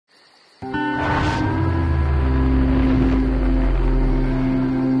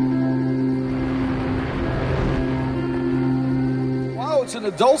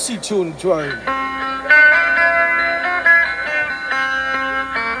dulcie tune to our...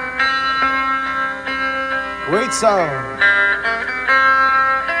 Great sound.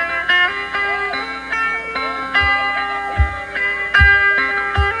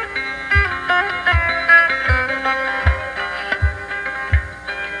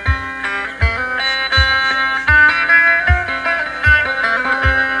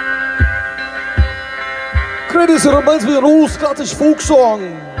 This reminds me of an old Scottish folk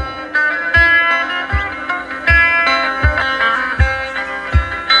song.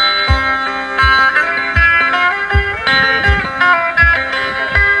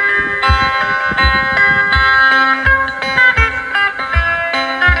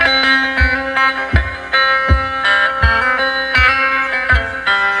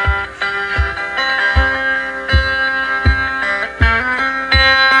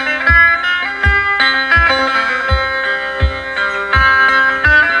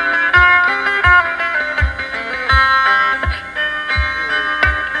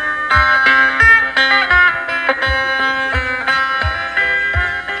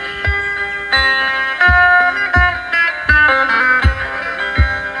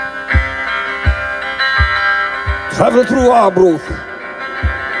 Traveling through Arbroath,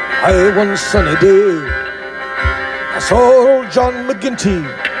 one sunny day, I saw old John McGinty,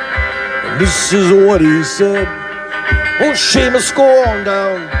 and this is what he said. Oh, Seamus, go on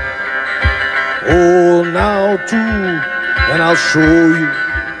down. Oh, now too, and I'll show you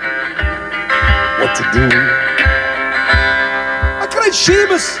what to do. I cried,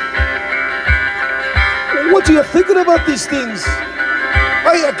 Seamus, what are you thinking about these things?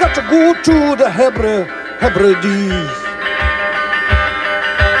 I got to go to the Hebrides.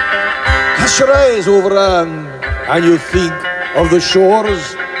 Cast your eyes over and you think of the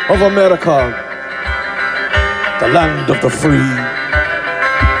shores of America, the land of the free.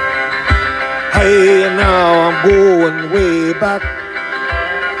 Hey, now I'm going way back.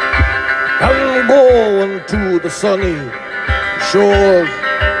 I'm going to the sunny shores.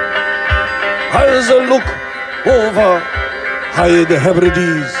 As I look over high the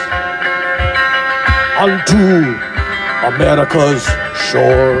Hebrides, onto America's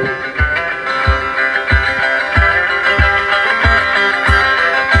shore.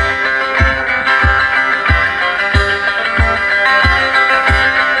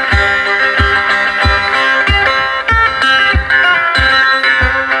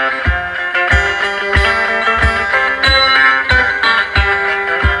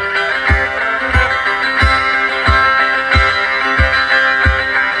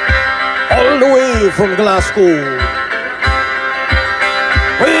 From Glasgow,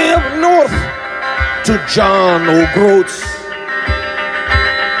 way up north to John O'Groats,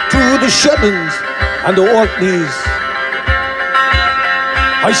 to the Shedmans and the Orkneys,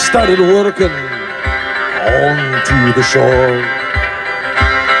 I started working on to the shore.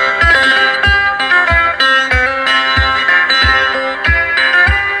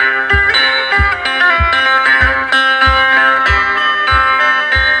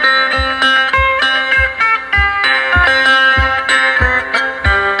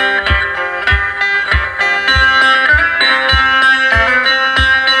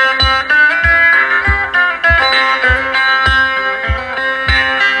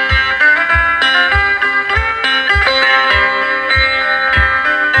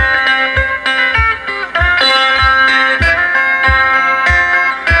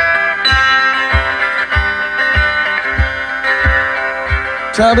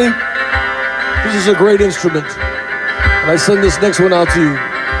 Tommy, this is a great instrument, and I send this next one out to you.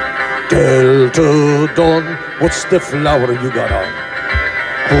 Delta Dawn, what's the flower you got on?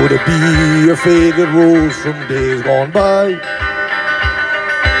 Could it be your faded rose from days gone by?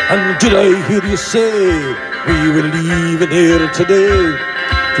 And did I hear you say we were leaving here today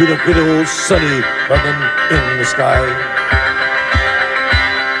to the good old sunny London in the sky?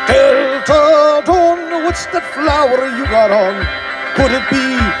 Delta Dawn, what's that flower you got on? Could it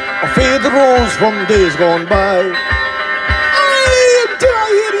be a faded rose from days gone by? Did I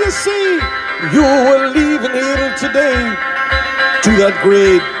hear you say you were leaving here today to that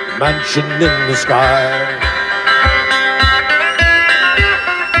great mansion in the sky?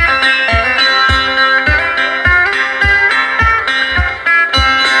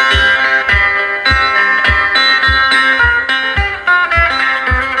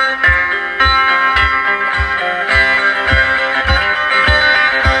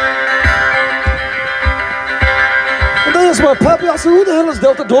 My puppy, I said, who the hell is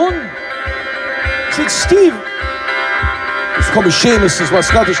Delta Dawn? He said, Steve. He's called me Seamus, is my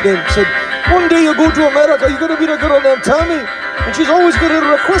Scottish name. He said, one day you'll go to America, you're going to meet a girl named Tammy. And she's always going to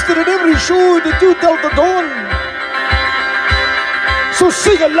request it at every show to do Delta Dawn. So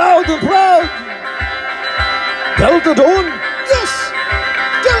sing it loud and proud. Delta Dawn? Yes,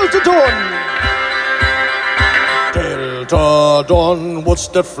 Delta Dawn. Delta Dawn, what's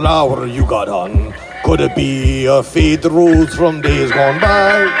the flower you got on? Could it be a fade rose from days gone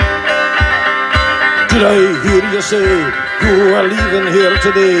by? Did I hear you say you are leaving here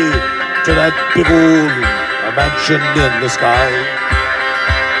today to that big old mansion in the sky?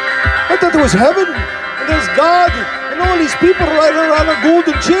 I thought there was heaven, and there's God, and all these people riding around on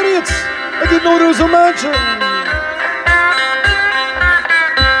golden chariots. I didn't know there was a mansion.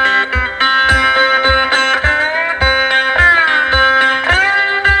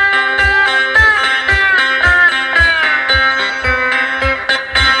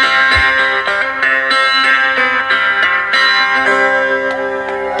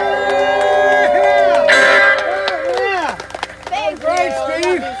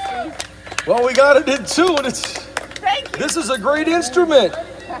 Well, we got it in tune. This is a great instrument.